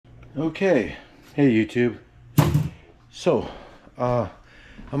Okay, hey YouTube. So, I'm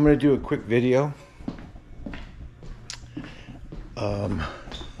gonna do a quick video. On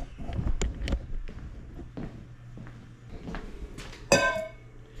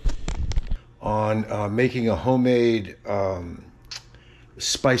making a homemade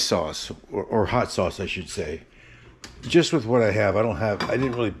spice sauce or hot sauce, I should say. Just with what I have. I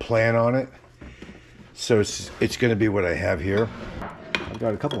didn't really plan on it, so it's gonna be what I have here. I've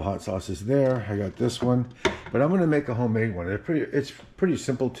got a couple of hot sauces there. I got this one, but I'm gonna make a homemade one. It's pretty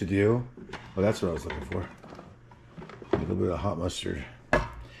simple to do. Well, that's what I was looking for. A little bit of hot mustard.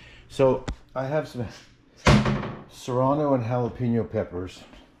 So I have some serrano and jalapeno peppers.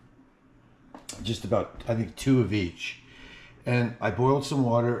 Just about, I think, 2 of each. And I boiled some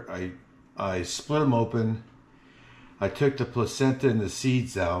water. I split them open. I took the placenta and the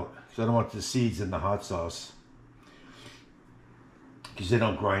seeds out because I don't want the seeds in the hot sauce, because they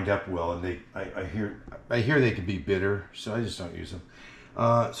don't grind up well, and I hear they can be bitter, so I just don't use them.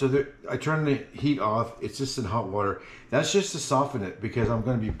 So I turn the heat off. It's just in hot water. That's just to soften it, because I'm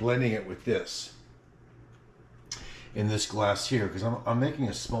going to be blending it with this in this glass here, because I'm making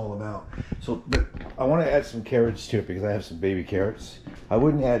a small amount. So I want to add some carrots to it because I have some baby carrots. I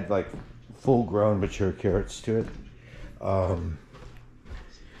wouldn't add like full-grown mature carrots to it.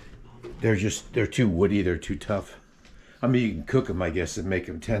 They're too woody. They're too tough. I mean, you can cook them, I guess, and make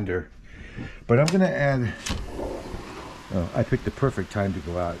them tender. But I'm gonna add. I picked the perfect time to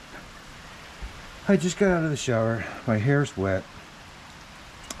go out. I just got out of the shower. My hair's wet.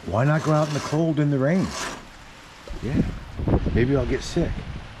 Why not go out in the cold in the rain? Yeah, maybe I'll get sick.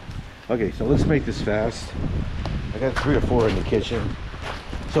 Okay, so let's make this fast. I got 3 or 4 in the kitchen.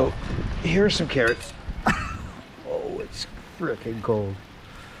 So here are some carrots. Oh, it's freaking cold.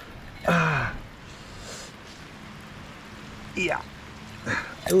 Yeah.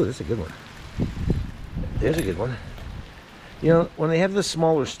 Oh, that's a good one. There's a good one. You know, when they have the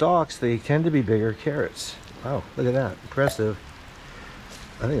smaller stalks, they tend to be bigger carrots. Wow, look at that. Impressive.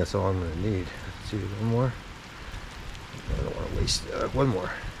 I think that's all I'm going to need. Let's see, one more. I don't want to waste one more.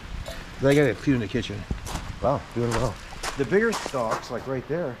 I got a few in the kitchen. Wow, doing well. The bigger stalks, like right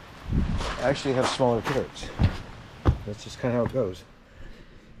there, actually have smaller carrots. That's just kind of how it goes.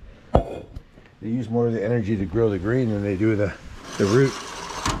 They use more of the energy to grow the green than they do the root.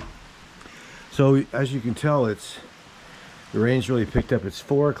 So as you can tell, the rain's really picked up. It's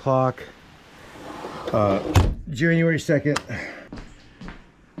 4 o'clock, January 2nd.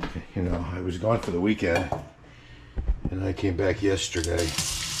 You know, I was gone for the weekend, and I came back yesterday.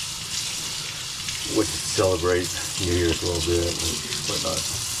 Went to celebrate New Year's a little bit and whatnot.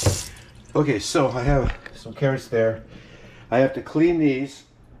 Okay, so I have some carrots there. I have to clean these.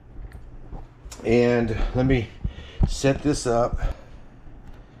 And let me set this up.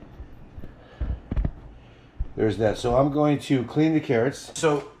 There's that. So I'm going to clean the carrots.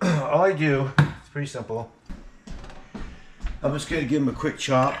 So all I do, it's pretty simple. I'm just going to give them a quick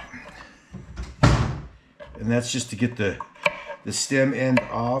chop. And that's just to get the stem end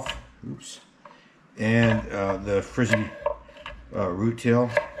off. Oops. And the frizzy root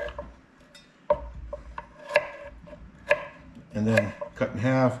tail. And then cut in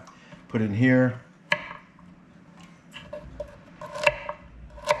half. Put in here.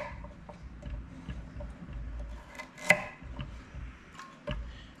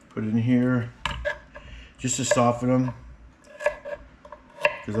 Put in here. Just to soften them.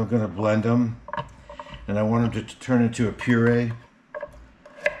 Because I'm going to blend them. And I want them to turn into a puree.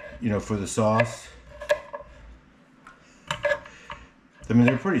 You know, for the sauce. I mean,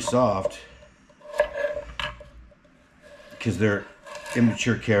 they're pretty soft. Because they're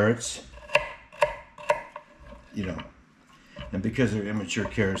immature carrots, you know, and because they're immature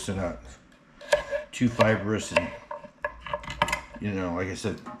carrots, they're not too fibrous, and you know, like I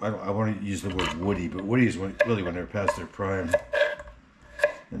said, I want to use the word woody, but woody is really when they're past their prime.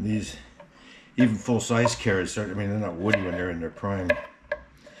 And these, even full-size carrots, I mean, they're not woody when they're in their prime,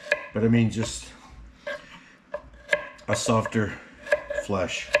 but I mean just a softer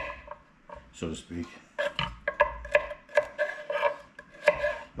flesh, so to speak.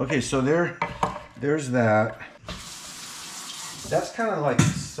 Okay, so there's that. That's kind of like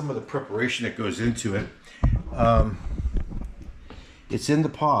some of the preparation that goes into it. It's in the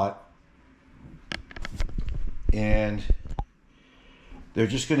pot, and they're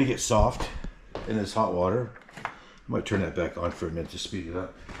just going to get soft in this hot water. I might turn that back on for a minute to speed it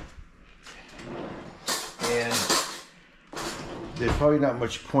up. And there's probably not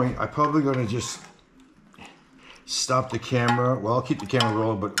much point. I'm probably going to just stop the camera. Well, I'll keep the camera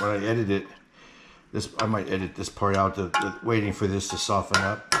rolling, but when I edit it, I might edit this part out, waiting for this to soften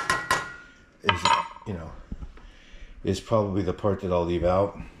up. is, you know, is probably the part that I'll leave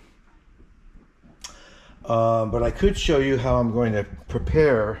out. But I could show you how I'm going to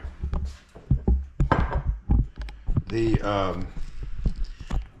prepare the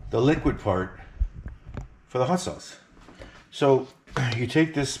liquid part for the hot sauce. So you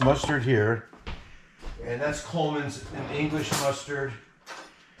take this mustard here, and that's Coleman's an English mustard.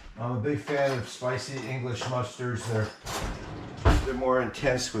 I'm a big fan of spicy English mustards. They're more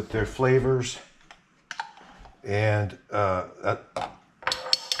intense with their flavors, and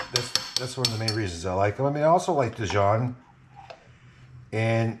that's one of the main reasons I like them. I mean, I also like Dijon,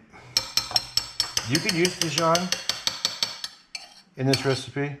 and you could use Dijon in this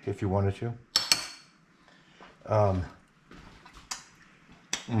recipe if you wanted to. Oh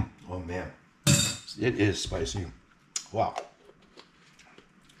man, it is spicy. Wow,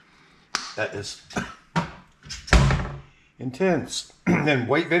 that is intense. Then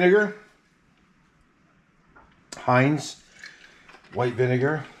white vinegar, Heinz white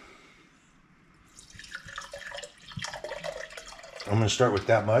vinegar. I'm going to start with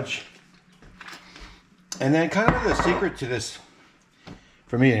that much. And then kind of the secret to this,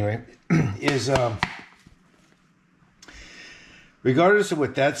 for me anyway, is regardless of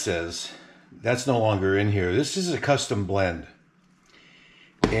what that says, that's no longer in here. This is a custom blend.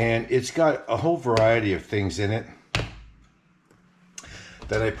 And it's got a whole variety of things in it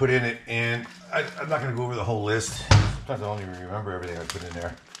that I put in it. And I'm not going to go over the whole list. Sometimes I don't even remember everything I put in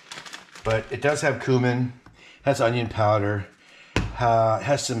there. But it does have cumin, has onion powder,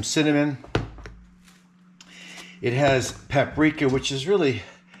 has some cinnamon. It has paprika, which is really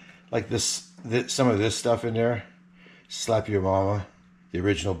like some of this stuff in there. Slap Your Mama, the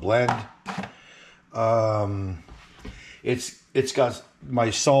original blend. It's got my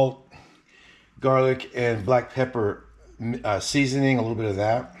salt, garlic, and black pepper seasoning, a little bit of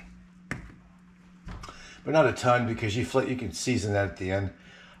that, but not a ton because you can season that at the end.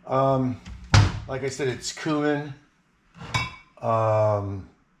 Like I said, it's cumin,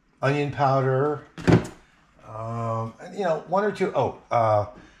 onion powder, one or two.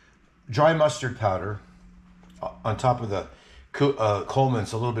 Dry mustard powder on top of the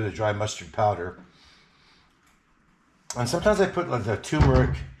Coleman's, a little bit of dry mustard powder. And sometimes I put like the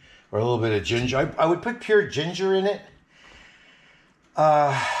turmeric or a little bit of ginger. I would put pure ginger in it.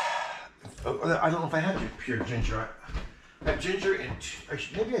 I don't know if I have pure ginger. I have ginger and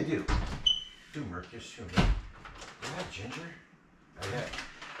maybe I do. Turmeric, yes, turmeric. Do I have ginger? Oh, yeah.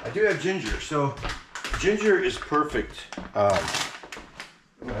 I do have ginger. So ginger is perfect. I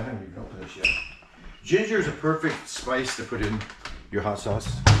haven't even opened this yet. Ginger is a perfect spice to put in your hot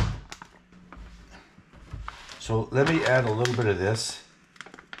sauce. So let me add a little bit of this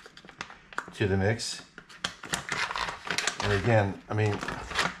to the mix. And again, I mean,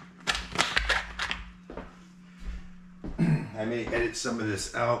 I may edit some of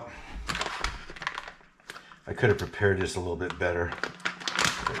this out. I could have prepared this a little bit better.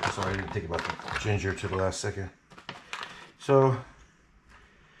 Sorry, I didn't think about the ginger to the last second. So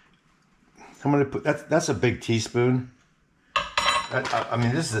I'm gonna put that's a big teaspoon. I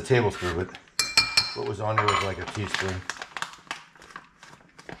mean, this is a tablespoon, but what was on there was like a teaspoon.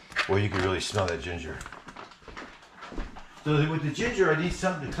 Well, you can really smell that ginger. So with the ginger, I need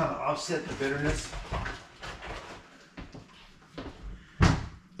something to kind of offset the bitterness.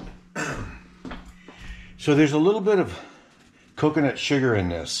 So there's a little bit of coconut sugar in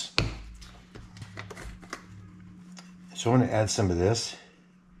this. So I'm going to add some of this.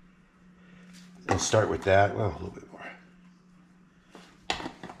 And start with that. Well, a little bit more.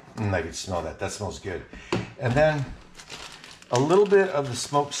 I can smell that. That smells good. And then a little bit of the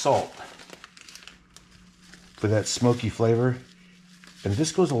smoked salt for that smoky flavor. And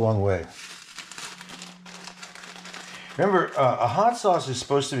this goes a long way. Remember, a hot sauce is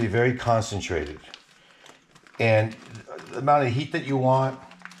supposed to be very concentrated. And the amount of heat that you want,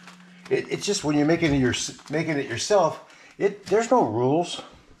 it's just when you're making it yourself, there's no rules.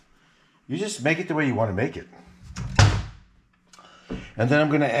 You just make it the way you want to make it. And then I'm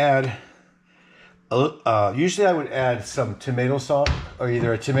going to add, usually I would add some tomato sauce, or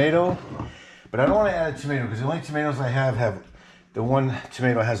either a tomato, but I don't want to add a tomato because the only tomatoes I have the one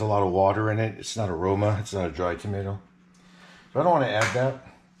tomato has a lot of water in it. It's not aroma, it's not a dry tomato. So I don't want to add that.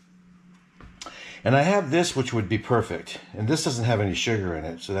 And I have this, which would be perfect. And this doesn't have any sugar in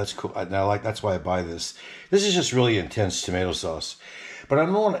it, so that's cool. That's why I buy this. This is just really intense tomato sauce. But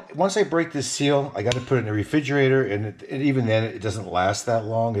once I break this seal, I got to put it in the refrigerator, and even then, it doesn't last that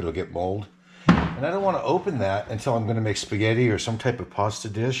long. It'll get mold. And I don't want to open that until I'm going to make spaghetti or some type of pasta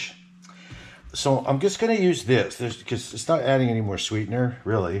dish. So I'm just going to use this because it's not adding any more sweetener,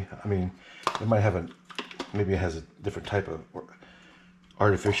 really. I mean, it might have maybe it has a different type of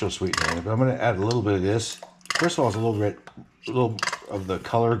artificial sweetener in it, but I'm going to add a little bit of this. First of all, it's a little of the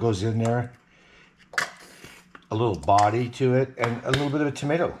color goes in there, a little body to it, and a little bit of a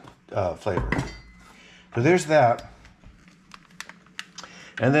tomato flavor. So there's that.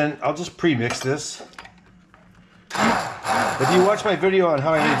 And then I'll just pre-mix this. If you watch my video on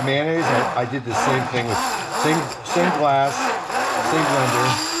how I made mayonnaise, I did the same thing with same glass, same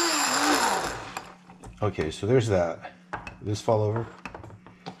blender. Okay, so there's that. Did this fall over?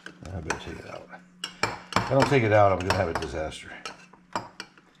 I better take it out. If I don't take it out, I'm gonna have a disaster.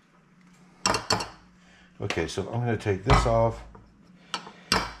 Okay, so I'm gonna take this off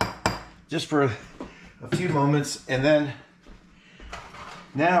just for a few moments, and then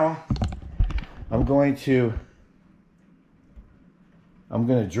now I'm going to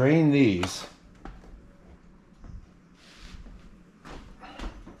drain these.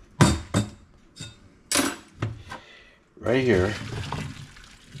 Right here.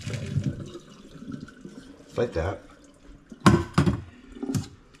 Like that.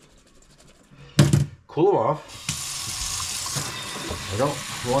 Cool them off. I don't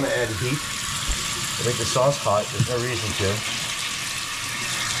want to add heat to make the sauce hot. There's no reason to.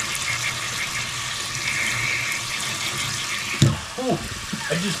 Ooh,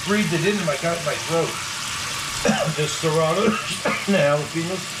 I just breathed it into my throat. The serranos and the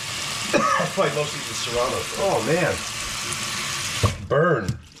jalapenos. That's probably mostly the serranos. Oh man.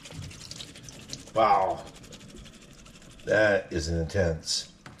 Burn. Wow. That is intense.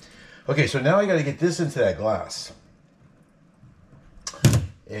 Okay, so now I got to get this into that glass.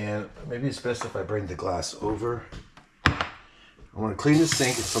 And maybe it's best if I bring the glass over. I want to clean the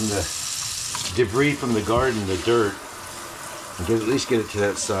sink from the debris from the garden, the dirt. And at least get it to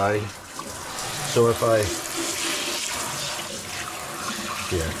that side. So if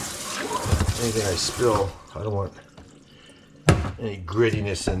anything I spill, I don't want any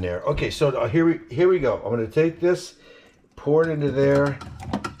grittiness in there. Okay, so here we go. I'm going to take this, pour it into there.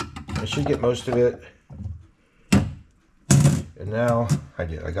 I should get most of it. And now I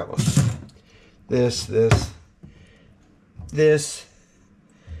got most of it. This,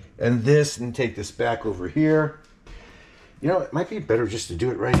 and this, and take this back over here. You know, it might be better just to do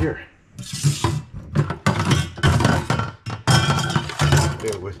it right here.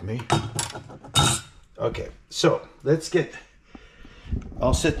 Bear with me. Okay, so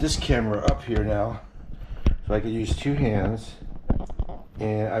I'll set this camera up here now so I can use two hands,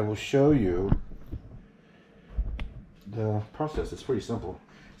 and I will show you the process. It's pretty simple.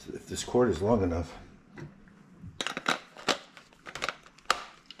 So if this cord is long enough.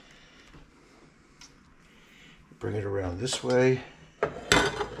 Bring it around this way.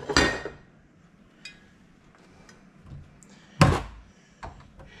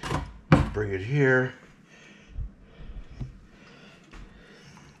 Bring it here.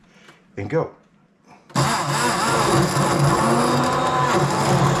 And go.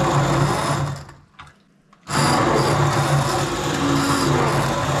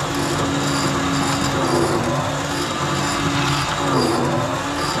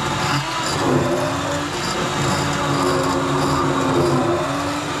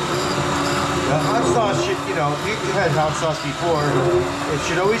 You've had hot sauce before. It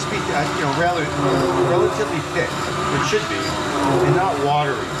should always be, relatively thick. It should be, and not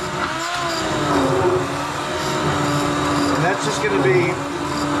watery. And that's just going to be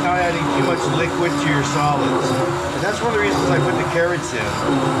not adding too much liquid to your solids. And that's one of the reasons I put the carrots in.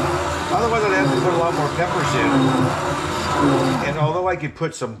 Otherwise, I'd have to put a lot more peppers in. And although I could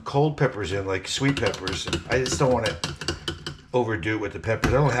put some cold peppers in, like sweet peppers, I just don't want to overdo it with the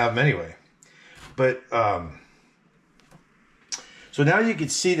peppers. I don't have them anyway. But, so now you can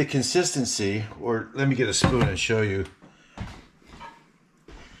see the consistency, or let me get a spoon and show you.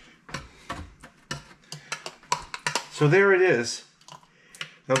 So there it is.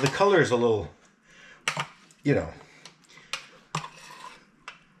 Now the color is a little,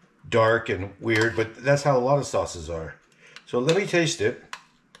 dark and weird, but that's how a lot of sauces are. So let me taste it.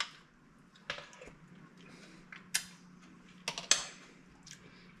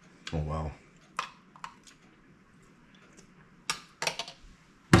 Oh, wow.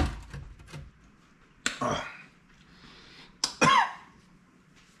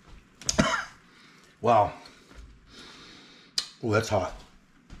 Wow. Oh, that's hot.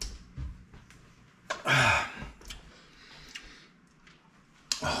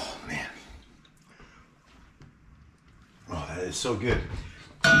 Oh, man. Oh, that is so good.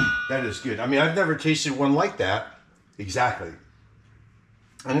 That is good. I mean, I've never tasted one like that. Exactly.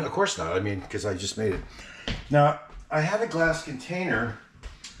 And of course not. I mean, because I just made it. Now, I have a glass container.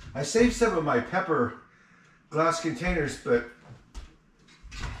 I saved some of my pepper glass containers, but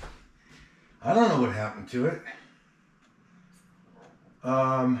I don't know what happened to it.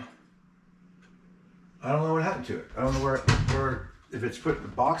 I don't know what happened to it. I don't know where if it's put in a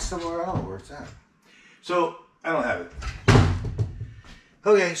box somewhere. I don't know where it's at. So I don't have it.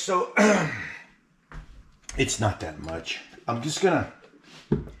 Okay, so it's not that much. I'm gonna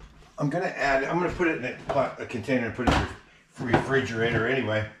put it in a container and put it in the refrigerator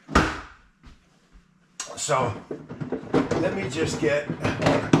anyway. So let me just get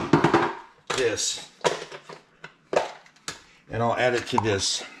this, and I'll add it to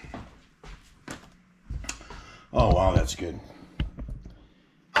this. Oh wow, that's good.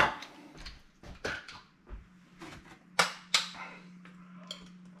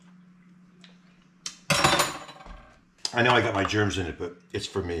 I know I got my germs in it, but it's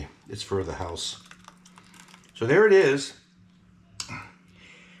for me. It's for the house. So there it is.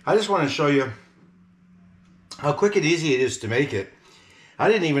 I just want to show you how quick and easy it is to make it. I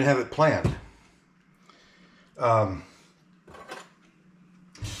didn't even have it planned. I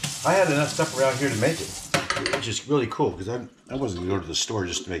had enough stuff around here to make it, which is really cool because I wasn't going to go to the store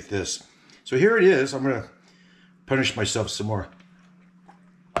just to make this. So here it is. I'm going to punish myself some more.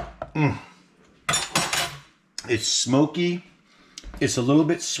 It's smoky. It's a little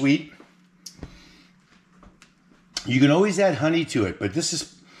bit sweet. You can always add honey to it, but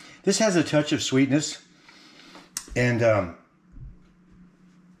this has a touch of sweetness, and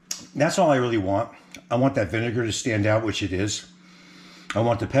that's all I really want. I want that vinegar to stand out, which it is. I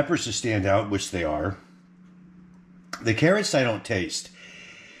want the peppers to stand out, which they are. The carrots I don't taste.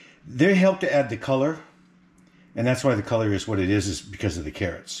 They help to add the color, and that's why the color is what it is because of the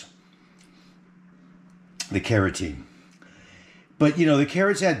carrots. The carotene. But, you know, the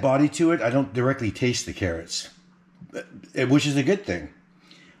carrots add body to it. I don't directly taste the carrots, which is a good thing.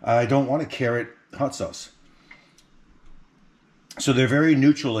 I don't want a carrot hot sauce. So they're very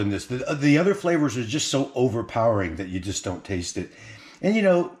neutral in this. The other flavors are just so overpowering that you just don't taste it. And, you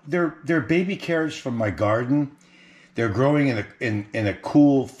know, they're baby carrots from my garden. They're growing in a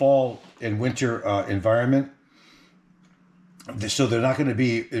cool fall and winter environment. So they're not going to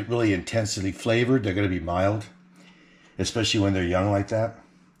be really intensely flavored. They're going to be mild, especially when they're young like that.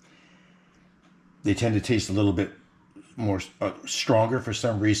 They tend to taste a little bit more stronger for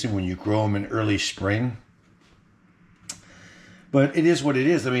some reason when you grow them in early spring. But it is what it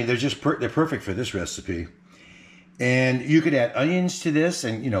is. I mean, they're just they're perfect for this recipe. And you could add onions to this,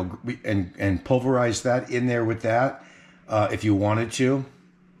 and you know, and pulverize that in there with that if you wanted to.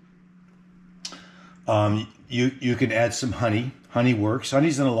 You can add some honey. Honey works.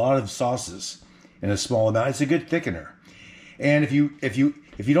 Honey's in a lot of sauces in a small amount. It's a good thickener. And if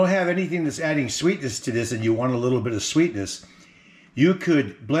you don't have anything that's adding sweetness to this and you want a little bit of sweetness, you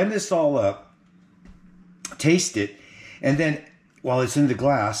could blend this all up, taste it, and then while it's in the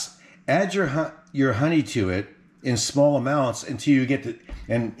glass, add your honey to it in small amounts until you get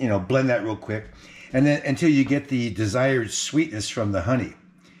and you know, blend that real quick, and then until you get the desired sweetness from the honey.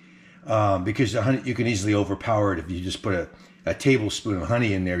 Because the honey, you can easily overpower it if you just put a tablespoon of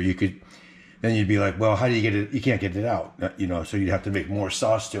honey in there. Then you'd be like, well, how do you get it? You can't get it out, you know. So you'd have to make more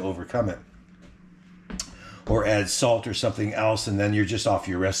sauce to overcome it, or add salt or something else, and then you're just off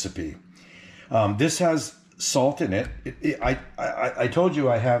your recipe. This has salt in it. I told you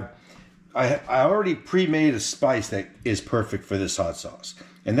I already pre-made a spice that is perfect for this hot sauce,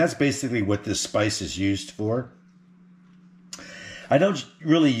 and that's basically what this spice is used for. I don't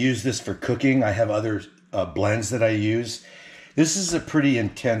really use this for cooking. I have other blends that I use. This is a pretty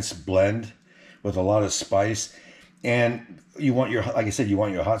intense blend with a lot of spice, and you want your, like I said, you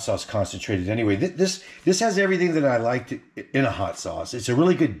want your hot sauce concentrated anyway. This has everything that I like in a hot sauce. It's a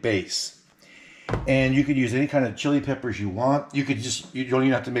really good base, and you could use any kind of chili peppers you want. You don't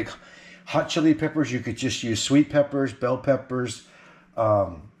even have to make hot chili peppers. You could just use sweet peppers, bell peppers.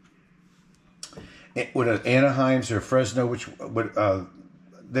 With an Anaheim's or Fresno, which would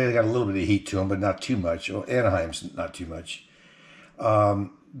they got a little bit of heat to them, but not too much. Well, Anaheim's not too much.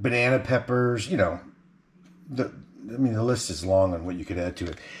 Banana peppers, you know. The list is long on what you could add to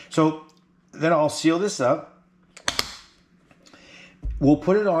it. So then I'll seal this up. We'll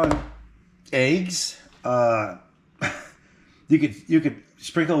put it on eggs. You could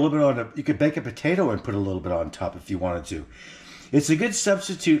sprinkle a little bit on you could bake a potato and put a little bit on top if you wanted to. It's a good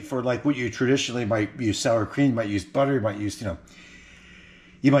substitute for like what you traditionally might use sour cream, you might use butter, you might use, you know,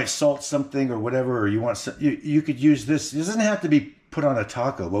 you might salt something or whatever, or you could use this. It doesn't have to be put on a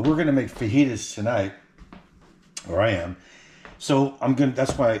taco, but we're going to make fajitas tonight, or I am. So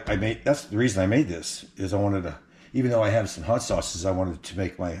that's why that's the reason I made this, is I wanted to, even though I have some hot sauces, I wanted to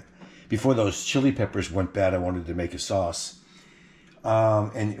make before those chili peppers went bad, I wanted to make a sauce.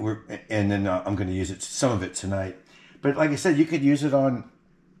 And then I'm going to use some of it tonight. But like I said, you could use it on,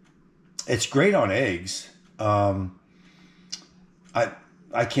 it's great on eggs. I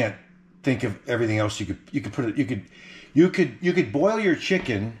can't think of everything else you could put it, you could boil your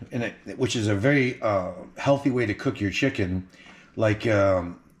chicken which is a very healthy way to cook your chicken. Like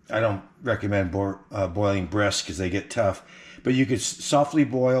I don't recommend boiling breasts because they get tough, but you could softly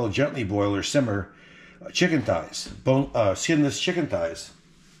boil, gently boil, or simmer chicken thighs, skinless chicken thighs,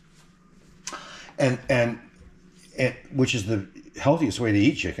 and which is the healthiest way to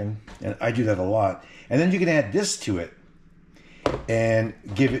eat chicken, and I do that a lot. And then you can add this to it and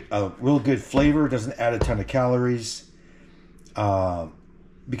give it a real good flavor. It doesn't add a ton of calories,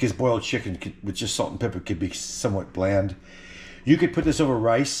 because boiled chicken with just salt and pepper could be somewhat bland. You could put this over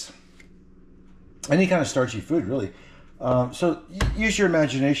rice, any kind of starchy food, really. So use your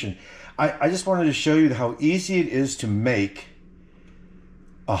imagination. I just wanted to show you how easy it is to make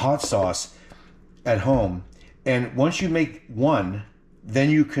a hot sauce at home. And once you make one,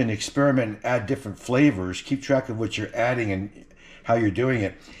 then you can experiment and add different flavors, keep track of what you're adding and how you're doing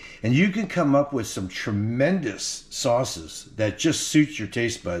it. And you can come up with some tremendous sauces that just suit your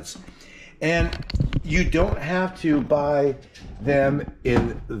taste buds. And you don't have to buy them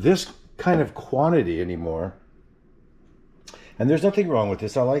in this kind of quantity anymore. And there's nothing wrong with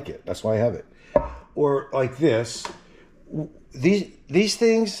this. I like it. That's why I have it. Or like this. These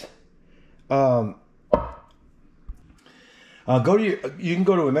things, you can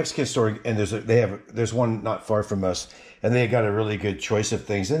go to a Mexican store, and there's one not far from us, and they got a really good choice of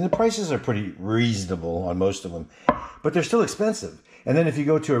things, and the prices are pretty reasonable on most of them, but they're still expensive. And then if you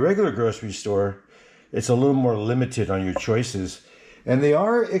go to a regular grocery store, it's a little more limited on your choices, and they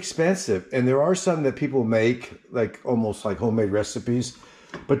are expensive. And there are some that people make almost like homemade recipes,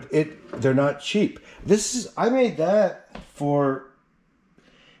 but they're not cheap. I made that for,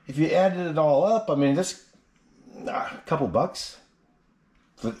 if you added it all up, I mean, that's a couple bucks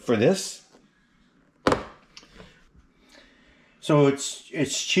for this. So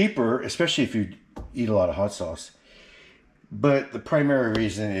it's cheaper, especially if you eat a lot of hot sauce. But the primary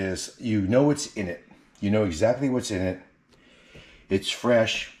reason is you know what's in it. You know exactly what's in it. It's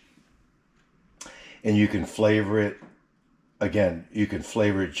fresh, and you can flavor it. Again, you can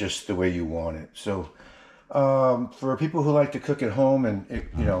flavor it just the way you want it. So for people who like to cook at home, and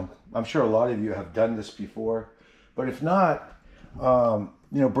I'm sure a lot of you have done this before, but if not,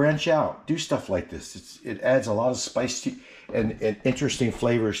 branch out, do stuff like this. It adds a lot of spice and interesting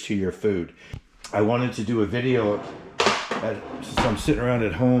flavors to your food. I wanted to do a video. So I'm sitting around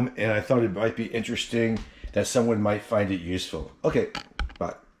at home, and I thought it might be interesting, that someone might find it useful. Okay.